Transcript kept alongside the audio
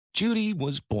Judy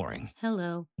was boring.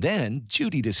 Hello. Then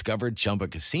Judy discovered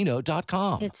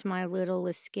ChumbaCasino.com. It's my little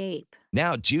escape.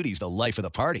 Now Judy's the life of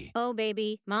the party. Oh,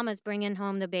 baby, mama's bringing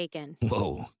home the bacon.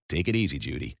 Whoa, take it easy,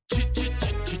 Judy.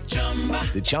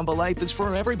 The Chumba life is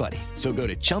for everybody. So go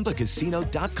to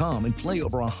ChumbaCasino.com and play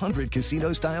over 100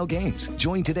 casino-style games.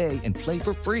 Join today and play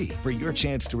for free for your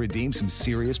chance to redeem some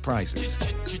serious prizes.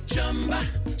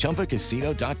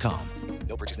 ChumbaCasino.com.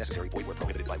 No purchase necessary. Void where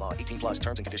prohibited by law. 18 plus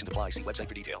terms and conditions apply. See website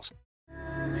for details.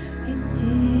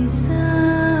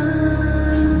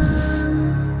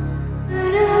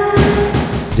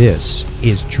 This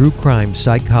is True Crime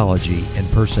Psychology and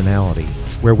Personality,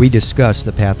 where we discuss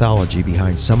the pathology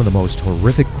behind some of the most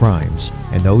horrific crimes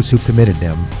and those who committed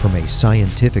them from a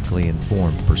scientifically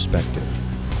informed perspective.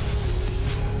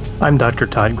 I'm Dr.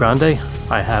 Todd Grande.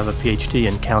 I have a PhD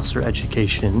in counselor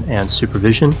education and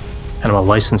supervision, and I'm a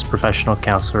licensed professional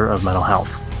counselor of mental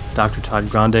health. Dr. Todd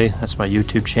Grande, that's my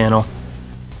YouTube channel.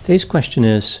 Today's question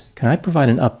is, can I provide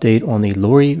an update on the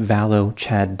Lori Vallow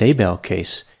Chad Daybell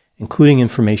case, including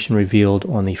information revealed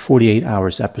on the 48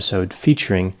 Hours episode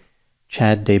featuring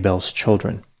Chad Daybell's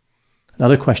children?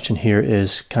 Another question here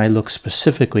is, can I look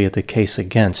specifically at the case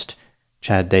against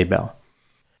Chad Daybell?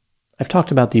 I've talked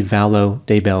about the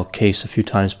Vallow-Daybell case a few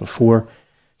times before,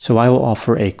 so I will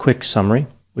offer a quick summary,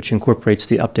 which incorporates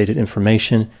the updated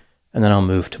information, and then I'll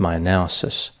move to my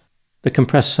analysis. The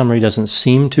compressed summary doesn't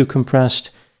seem too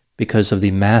compressed because of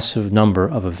the massive number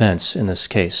of events in this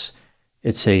case.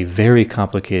 It's a very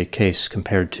complicated case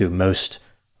compared to most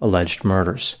alleged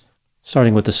murders.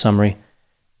 Starting with the summary,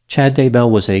 Chad Daybell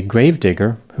was a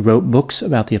gravedigger who wrote books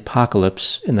about the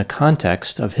apocalypse in the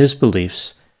context of his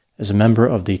beliefs as a member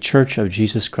of the Church of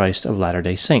Jesus Christ of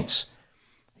Latter-day Saints.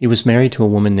 He was married to a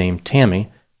woman named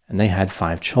Tammy, and they had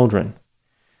 5 children.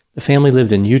 The family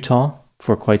lived in Utah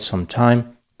for quite some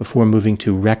time before moving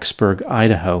to Rexburg,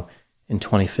 Idaho in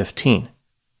 2015.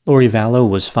 Lori Vallow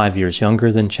was 5 years younger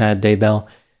than Chad Daybell.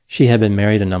 She had been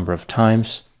married a number of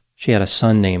times. She had a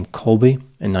son named Colby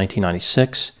in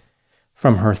 1996.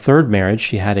 From her third marriage,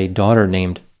 she had a daughter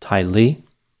named Ty Lee.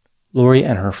 Lori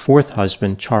and her fourth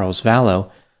husband, Charles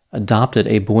Vallow, adopted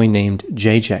a boy named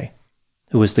JJ,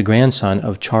 who was the grandson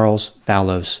of Charles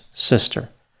Vallow's sister.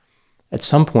 At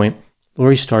some point,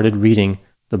 Lori started reading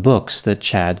the books that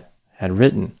Chad had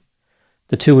written.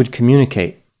 The two would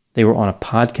communicate. They were on a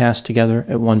podcast together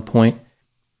at one point.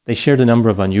 They shared a number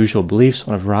of unusual beliefs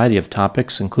on a variety of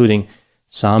topics, including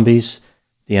zombies,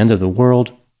 the end of the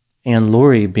world, and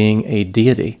Lori being a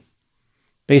deity.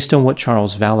 Based on what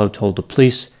Charles Vallow told the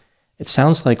police, it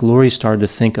sounds like Lori started to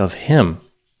think of him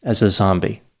as a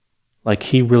zombie. Like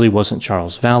he really wasn't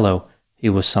Charles Vallow, he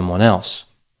was someone else.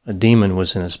 A demon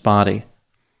was in his body.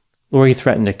 Lori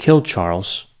threatened to kill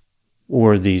Charles,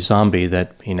 or the zombie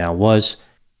that he now was,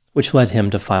 which led him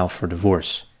to file for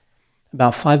divorce.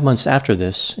 About 5 months after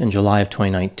this, in July of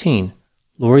 2019,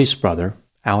 Lori's brother,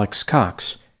 Alex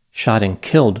Cox, shot and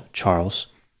killed Charles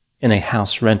in a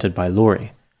house rented by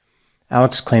Lori.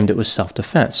 Alex claimed it was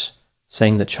self-defense,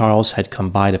 saying that Charles had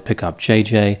come by to pick up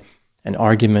JJ. An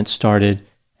argument started,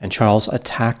 and Charles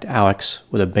attacked Alex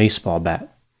with a baseball bat.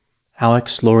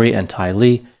 Alex, Lori, and Ty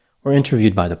Lee were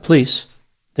interviewed by the police.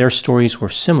 Their stories were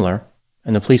similar,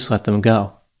 and the police let them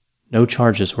go. No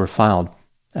charges were filed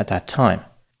at that time.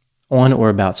 On or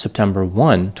about September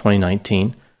 1,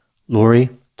 2019, Lori,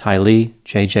 Ty Lee,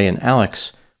 JJ, and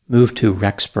Alex moved to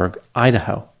Rexburg,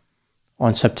 Idaho.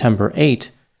 On September 8,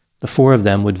 the 4 of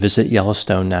them would visit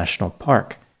Yellowstone National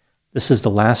Park. This is the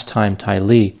last time Ty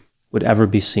Lee would ever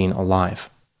be seen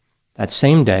alive. That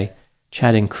same day,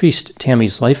 Chad increased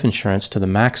Tammy's life insurance to the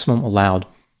maximum allowed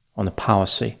on the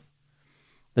policy.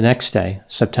 The next day,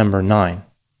 September 9,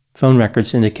 phone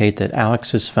records indicate that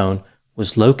Alex's phone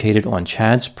was located on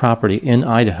Chad's property in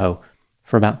Idaho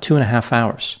for about 2.5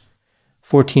 hours.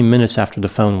 14 minutes after the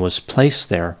phone was placed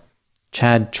there,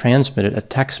 Chad transmitted a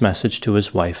text message to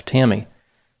his wife, Tammy,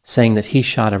 saying that he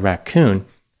shot a raccoon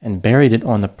and buried it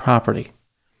on the property.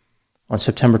 On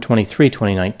September 23,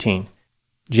 2019,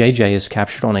 JJ is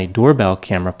captured on a doorbell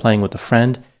camera playing with a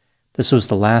friend. This was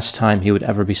the last time he would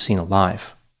ever be seen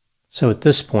alive. So at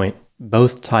this point,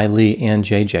 both Ty Lee and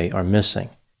JJ are missing.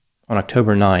 On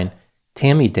October 9,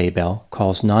 Tammy Daybell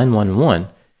calls 911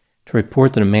 to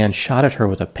report that a man shot at her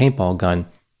with a paintball gun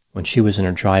when she was in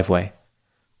her driveway.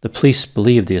 The police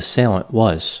believe the assailant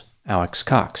was Alex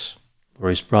Cox,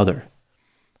 Lori's brother.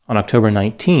 On October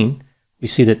 19, we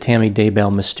see that Tammy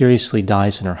Daybell mysteriously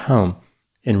dies in her home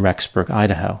in Rexburg,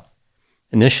 Idaho.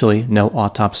 Initially, no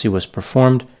autopsy was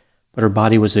performed, but her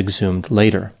body was exhumed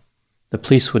later. The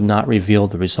police would not reveal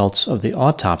the results of the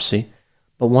autopsy,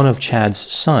 but one of Chad's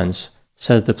sons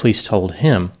said that the police told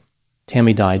him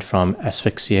Tammy died from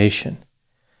asphyxiation.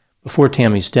 Before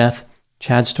Tammy's death,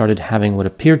 Chad started having what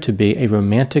appeared to be a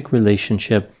romantic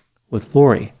relationship with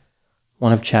Lori.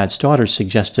 One of Chad's daughters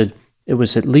suggested it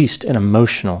was at least an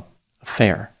emotional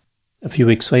affair. A few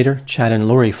weeks later, Chad and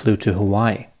Lori flew to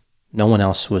Hawaii. No one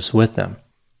else was with them.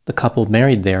 The couple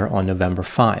married there on November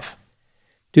 5.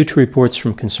 Due to reports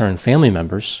from concerned family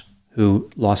members who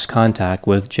lost contact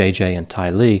with JJ and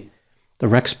Ty Lee, the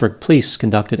Rexburg police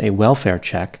conducted a welfare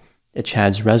check at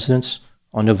Chad's residence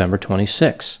on November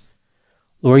 26.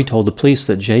 Lori told the police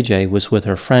that JJ was with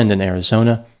her friend in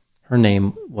Arizona. Her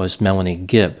name was Melanie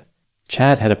Gibb.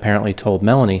 Chad had apparently told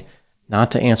Melanie not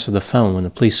to answer the phone when the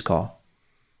police called.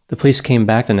 The police came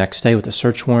back the next day with a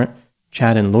search warrant.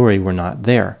 Chad and Lori were not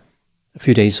there. A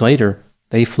few days later,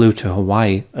 they flew to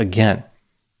Hawaii again.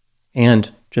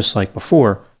 And, just like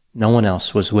before, no one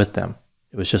else was with them.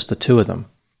 It was just the two of them.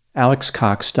 Alex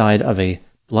Cox died of a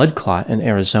blood clot in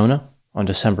Arizona on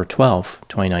December 12,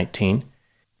 2019.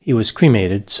 He was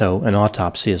cremated, so an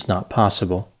autopsy is not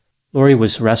possible. Lori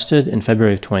was arrested in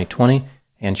February of 2020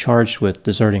 and charged with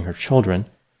deserting her children.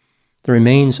 The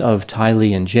remains of Ty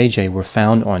Lee and JJ were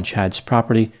found on Chad's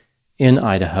property in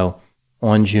Idaho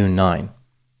on June 9.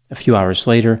 A few hours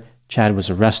later, Chad was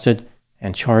arrested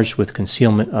and charged with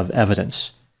concealment of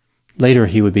evidence. Later,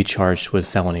 he would be charged with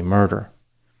felony murder.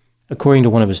 According to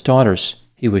one of his daughters,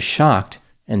 he was shocked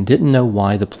and didn't know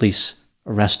why the police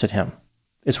arrested him.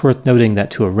 It's worth noting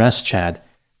that to arrest Chad,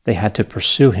 they had to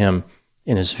pursue him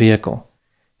in his vehicle.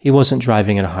 He wasn't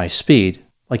driving at a high speed,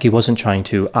 like he wasn't trying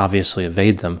to obviously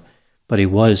evade them, but he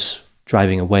was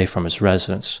driving away from his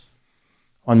residence.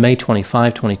 On May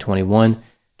 25, 2021,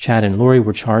 Chad and Lori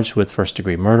were charged with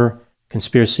first-degree murder,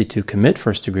 conspiracy to commit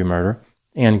first-degree murder,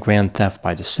 and grand theft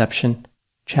by deception.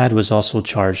 Chad was also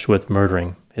charged with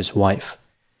murdering his wife.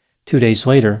 2 days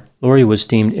later, Lori was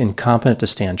deemed incompetent to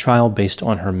stand trial based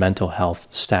on her mental health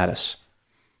status.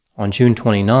 On June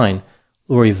 29,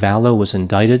 Lori Vallow was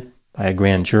indicted by a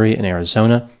grand jury in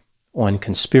Arizona on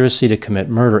conspiracy to commit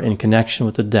murder in connection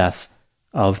with the death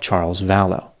of Charles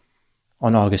Vallow.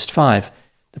 On August 5,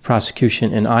 the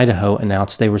prosecution in Idaho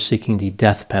announced they were seeking the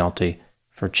death penalty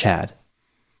for Chad.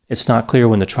 It's not clear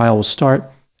when the trial will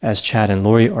start, as Chad and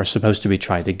Lori are supposed to be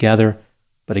tried together,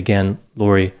 but again,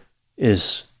 Lori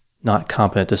is not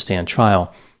competent to stand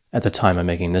trial at the time of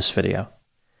making this video.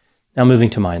 Now moving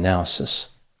to my analysis.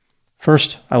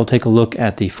 First, I will take a look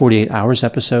at the 48 Hours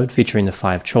episode featuring the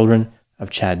 5 children of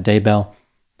Chad Daybell.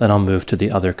 Then I'll move to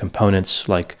the other components,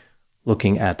 like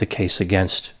looking at the case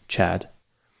against Chad.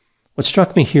 What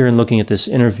struck me here in looking at this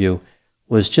interview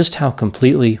was just how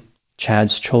completely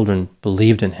Chad's children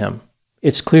believed in him.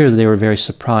 It's clear that they were very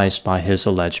surprised by his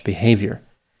alleged behavior.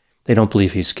 They don't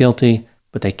believe he's guilty,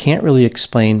 but they can't really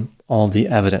explain all the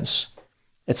evidence.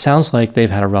 It sounds like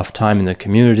they've had a rough time in the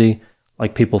community,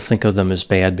 like people think of them as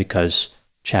bad because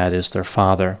Chad is their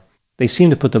father. They seem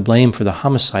to put the blame for the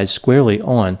homicide squarely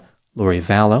on Lori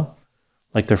Vallow,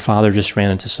 like their father just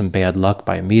ran into some bad luck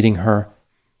by meeting her.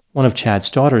 One of Chad's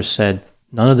daughters said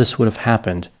none of this would have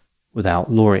happened without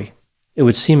Lori. It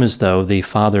would seem as though the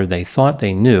father they thought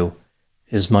they knew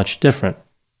is much different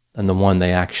than the one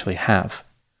they actually have.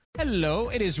 Hello,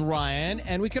 it is Ryan,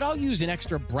 and we could all use an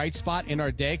extra bright spot in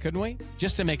our day, couldn't we?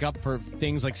 Just to make up for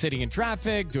things like sitting in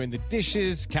traffic, doing the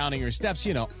dishes, counting your steps,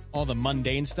 all the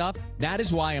mundane stuff. That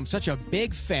is why I'm such a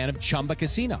big fan of Chumba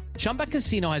Casino. Chumba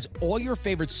Casino has all your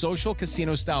favorite social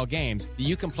casino-style games that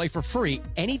you can play for free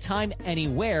anytime,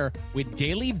 anywhere with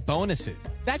daily bonuses.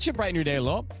 That should brighten your day a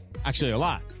little. Actually, a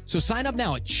lot. So sign up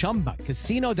now at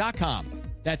ChumbaCasino.com.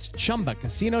 That's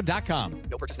ChumbaCasino.com.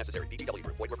 No purchase necessary. VGW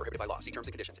Group. Void where prohibited by law. See terms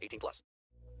and conditions. 18+.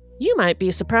 You might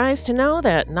be surprised to know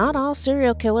that not all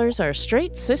serial killers are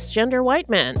straight cisgender white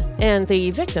men, and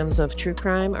the victims of true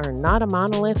crime are not a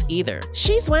monolith either.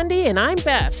 She's Wendy and I'm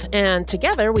Beth, and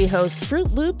together we host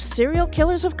Fruit Loops Serial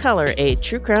Killers of Color, a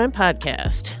true crime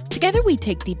podcast. Together we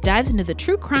take deep dives into the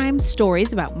true crime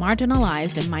stories about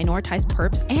marginalized and minoritized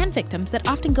perps and victims that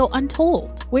often go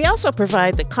untold. We also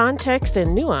provide the context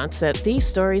and nuance that these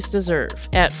stories deserve.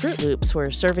 At Fruit Loops, we're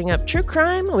serving up true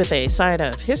crime with a side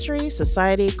of history,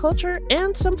 society, culture,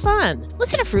 and some fun.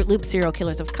 Listen to Fruit Loops Serial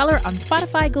Killers of Color on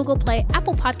Spotify, Google Play,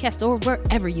 Apple Podcasts, or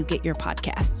wherever you get your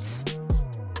podcasts.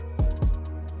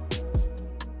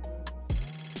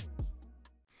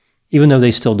 Even though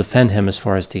they still defend him as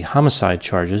far as the homicide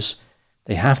charges,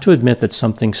 they have to admit that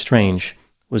something strange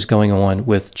was going on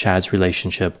with Chad's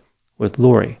relationship with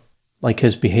Lori, like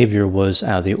his behavior was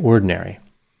out of the ordinary.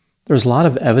 There's a lot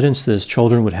of evidence that his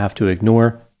children would have to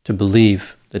ignore to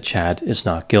believe that Chad is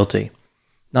not guilty.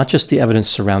 Not just the evidence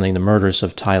surrounding the murders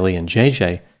of Ty Lee and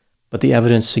JJ, but the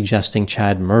evidence suggesting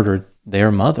Chad murdered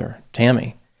their mother,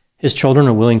 Tammy. His children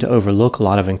are willing to overlook a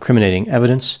lot of incriminating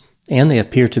evidence, and they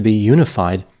appear to be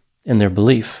unified in their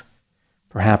belief.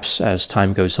 Perhaps as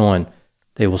time goes on,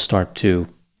 they will start to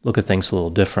look at things a little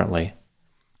differently.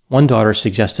 One daughter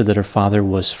suggested that her father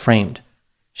was framed.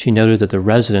 She noted that the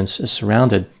residence is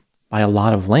surrounded by a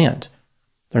lot of land.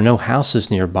 There are no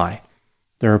houses nearby.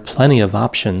 There are plenty of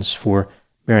options for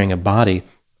burying a body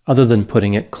other than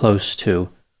putting it close to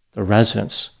the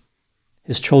residence.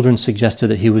 His children suggested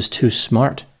that he was too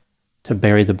smart to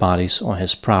bury the bodies on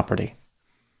his property.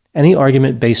 Any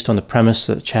argument based on the premise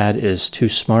that Chad is too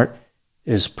smart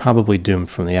is probably doomed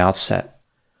from the outset.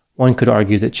 One could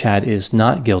argue that Chad is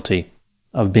not guilty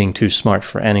of being too smart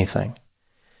for anything.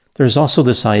 There's also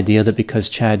this idea that because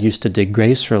Chad used to dig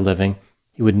graves for a living,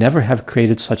 he would never have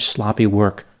created such sloppy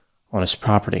work on his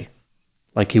property,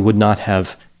 like he would not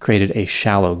have created a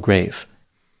shallow grave.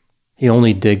 He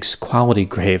only digs quality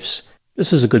graves.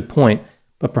 This is a good point,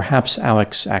 but perhaps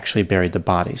Alex actually buried the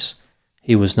bodies.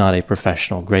 He was not a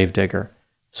professional gravedigger,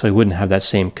 so he wouldn't have that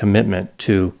same commitment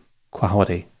to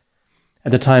quality.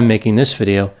 At the time making this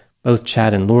video, both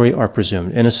Chad and Lori are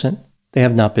presumed innocent. They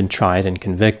have not been tried and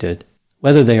convicted.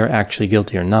 Whether they are actually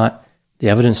guilty or not, the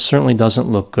evidence certainly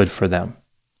doesn't look good for them.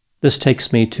 This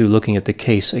takes me to looking at the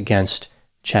case against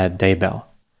Chad Daybell.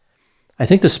 I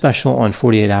think the special on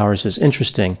 48 Hours is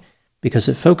interesting because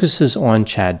it focuses on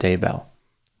Chad Daybell,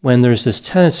 when there's this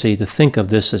tendency to think of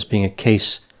this as being a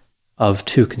case of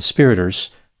two conspirators,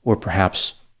 or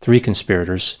perhaps three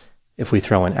conspirators, if we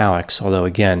throw in Alex, although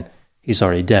again, he's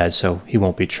already dead, so he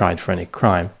won't be tried for any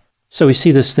crime. So we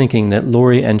see this thinking that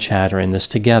Lori and Chad are in this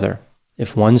together.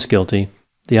 If one's guilty,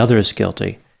 the other is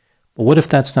guilty. But what if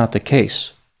that's not the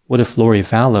case? What if Lori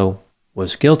Vallow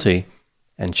was guilty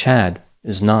and Chad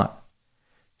is not?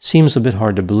 Seems a bit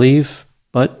hard to believe,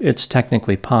 but it's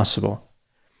technically possible.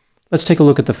 Let's take a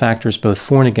look at the factors both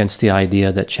for and against the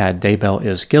idea that Chad Daybell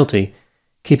is guilty,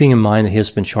 keeping in mind that he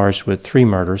has been charged with 3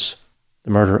 murders,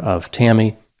 the murder of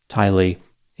Tammy, Tylee,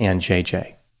 and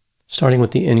JJ. Starting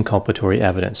with the inculpatory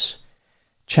evidence.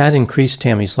 Chad increased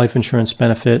Tammy's life insurance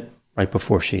benefit right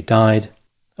before she died.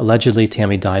 Allegedly,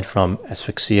 Tammy died from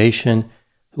asphyxiation.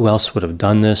 Who else would have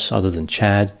done this other than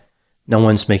Chad? No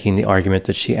one's making the argument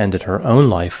that she ended her own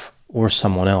life or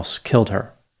someone else killed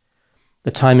her.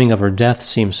 The timing of her death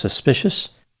seems suspicious.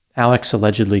 Alex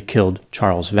allegedly killed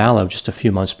Charles Vallow just a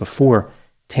few months before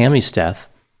Tammy's death,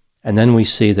 and then we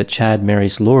see that Chad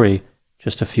marries Lori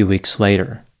just a few weeks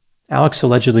later. Alex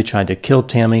allegedly tried to kill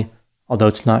Tammy, although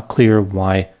it's not clear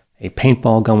why a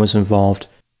paintball gun was involved.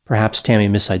 Perhaps Tammy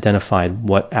misidentified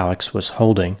what Alex was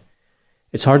holding.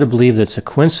 It's hard to believe that it's a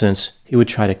coincidence he would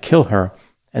try to kill her,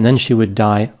 and then she would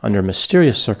die under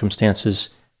mysterious circumstances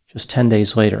just 10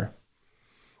 days later.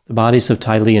 The bodies of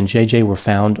Tylee and JJ were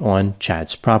found on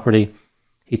Chad's property.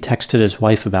 He texted his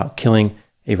wife about killing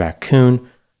a raccoon,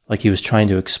 like he was trying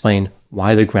to explain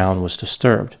why the ground was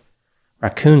disturbed.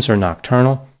 Raccoons are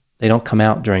nocturnal. They don't come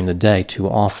out during the day too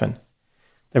often.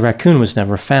 The raccoon was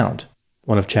never found.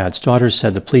 One of Chad's daughters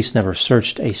said the police never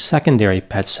searched a secondary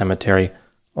pet cemetery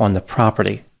on the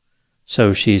property.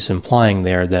 So she's implying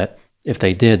there that if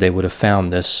they did, they would have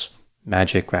found this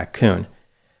magic raccoon.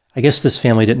 I guess this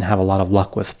family didn't have a lot of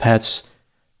luck with pets.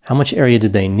 How much area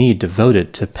did they need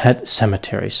devoted to pet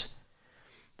cemeteries?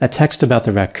 That text about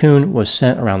the raccoon was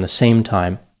sent around the same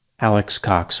time Alex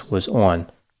Cox was on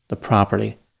the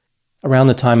property. Around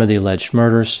the time of the alleged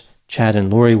murders, Chad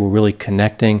and Lori were really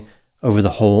connecting over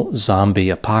the whole zombie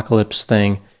apocalypse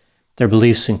thing. Their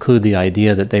beliefs include the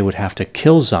idea that they would have to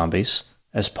kill zombies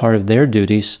as part of their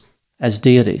duties as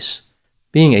deities.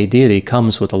 Being a deity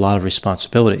comes with a lot of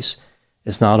responsibilities.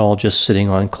 It's not all just sitting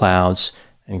on clouds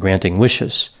and granting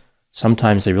wishes.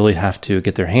 Sometimes they really have to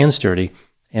get their hands dirty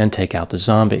and take out the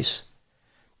zombies.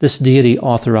 This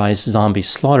deity-authorized zombie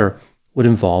slaughter would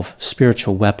involve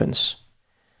spiritual weapons.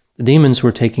 The demons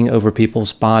were taking over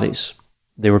people's bodies.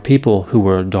 They were people who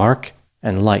were dark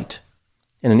and light.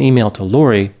 In an email to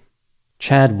Lori,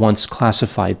 Chad once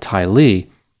classified Tylee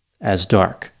as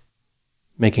dark,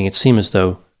 making it seem as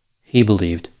though he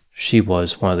believed she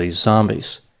was one of these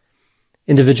zombies.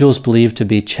 Individuals believed to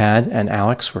be Chad and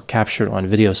Alex were captured on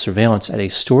video surveillance at a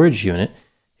storage unit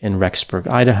in Rexburg,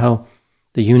 Idaho.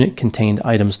 The unit contained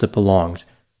items that belonged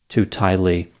to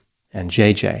Tylee and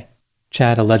JJ.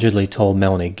 Chad allegedly told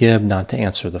Melanie Gibb not to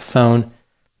answer the phone.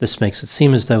 This makes it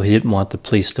seem as though he didn't want the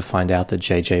police to find out that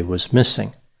JJ was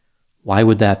missing. Why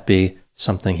would that be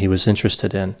something he was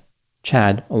interested in?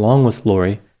 Chad, along with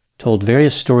Lori, told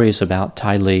various stories about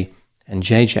Tylee and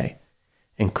JJ,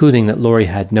 including that Lori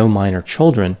had no minor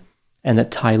children and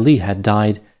that Tylee had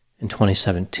died in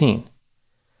 2017.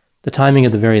 The timing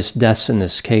of the various deaths in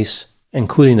this case,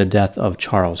 including the death of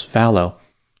Charles Vallow,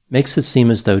 makes it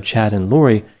seem as though Chad and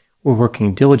Lori were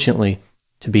working diligently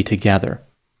to be together.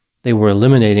 They were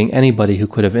eliminating anybody who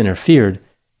could have interfered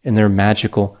in their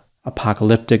magical,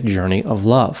 apocalyptic journey of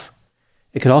love.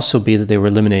 It could also be that they were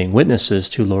eliminating witnesses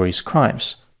to Lori's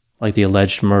crimes, like the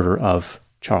alleged murder of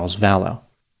Charles Vallow.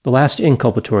 The last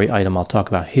inculpatory item I'll talk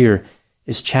about here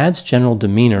is Chad's general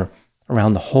demeanor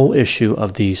around the whole issue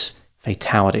of these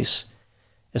fatalities.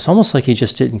 It's almost like he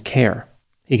just didn't care.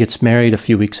 He gets married a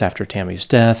few weeks after Tammy's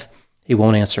death. He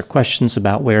won't answer questions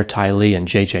about where Ty Lee and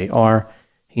JJ are.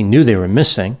 He knew they were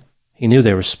missing. He knew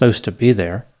they were supposed to be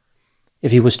there.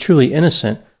 If he was truly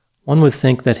innocent, one would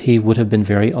think that he would have been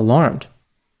very alarmed.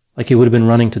 Like he would have been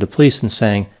running to the police and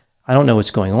saying, I don't know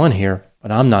what's going on here,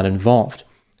 but I'm not involved.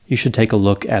 You should take a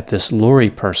look at this Lori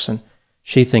person.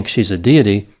 She thinks she's a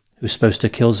deity who's supposed to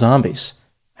kill zombies.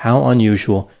 How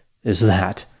unusual is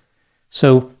that?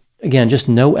 So, again, just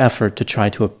no effort to try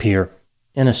to appear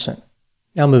innocent.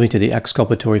 Now moving to the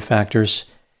exculpatory factors.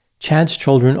 Chad's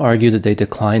children argue that they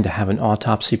declined to have an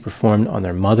autopsy performed on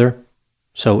their mother,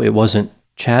 so it wasn't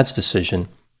Chad's decision,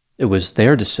 it was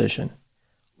their decision.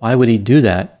 Why would he do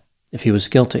that if he was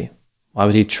guilty? Why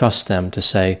would he trust them to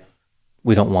say,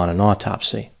 we don't want an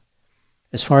autopsy?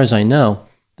 As far as I know,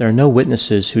 there are no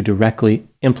witnesses who directly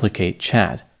implicate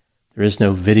Chad. There is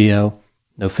no video,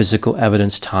 no physical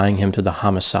evidence tying him to the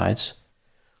homicides.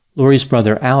 Lori's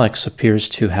brother Alex appears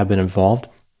to have been involved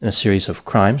in a series of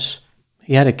crimes.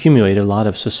 He had accumulated a lot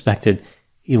of suspected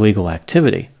illegal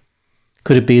activity.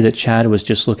 Could it be that Chad was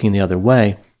just looking the other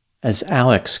way as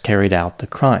Alex carried out the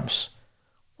crimes?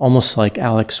 Almost like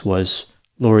Alex was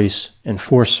Lori's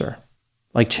enforcer.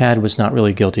 Like Chad was not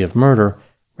really guilty of murder,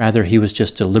 rather he was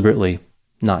just deliberately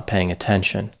not paying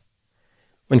attention.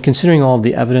 When considering all of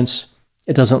the evidence,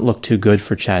 it doesn't look too good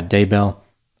for Chad Daybell.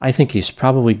 I think he's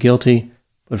probably guilty,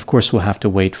 but of course we'll have to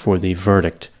wait for the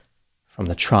verdict from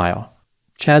the trial.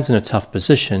 Chad's in a tough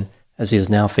position as he is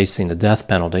now facing the death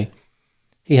penalty.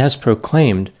 He has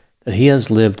proclaimed that he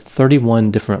has lived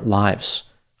 31 different lives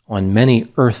on many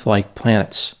Earth-like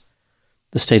planets.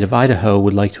 The state of Idaho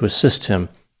would like to assist him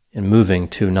in moving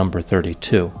to number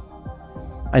 32.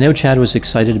 I know Chad was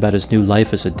excited about his new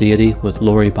life as a deity with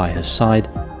Lori by his side.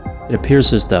 It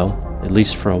appears as though, at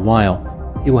least for a while,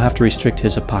 he will have to restrict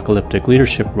his apocalyptic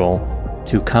leadership role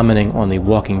to commenting on the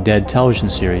Walking Dead television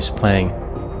series playing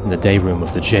in the day room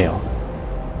of the jail.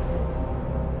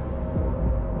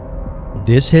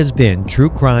 This has been True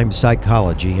Crime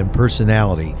Psychology and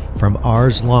Personality from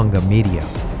Ars Longa Media.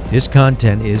 This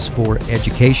content is for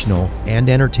educational and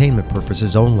entertainment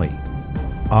purposes only.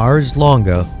 Ars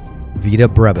Longa Vita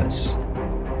Brevis.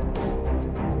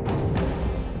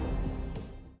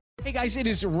 Hey guys, it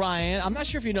is Ryan. I'm not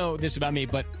sure if you know this about me,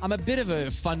 but I'm a bit of a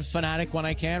fun fanatic when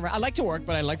I can. I like to work,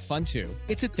 but I like fun too.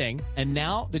 It's a thing. And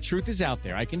now the truth is out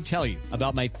there. I can tell you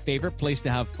about my favorite place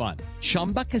to have fun.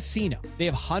 Chumba Casino. They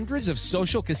have hundreds of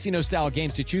social casino style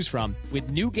games to choose from with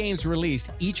new games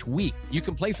released each week. You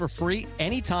can play for free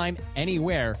anytime,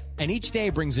 anywhere. And each day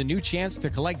brings a new chance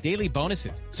to collect daily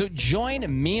bonuses. So join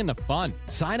me in the fun.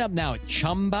 Sign up now at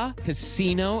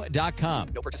ChumbaCasino.com.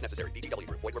 No purchase necessary. VGW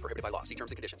Group. Void where prohibited by law. See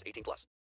terms and conditions. 18+.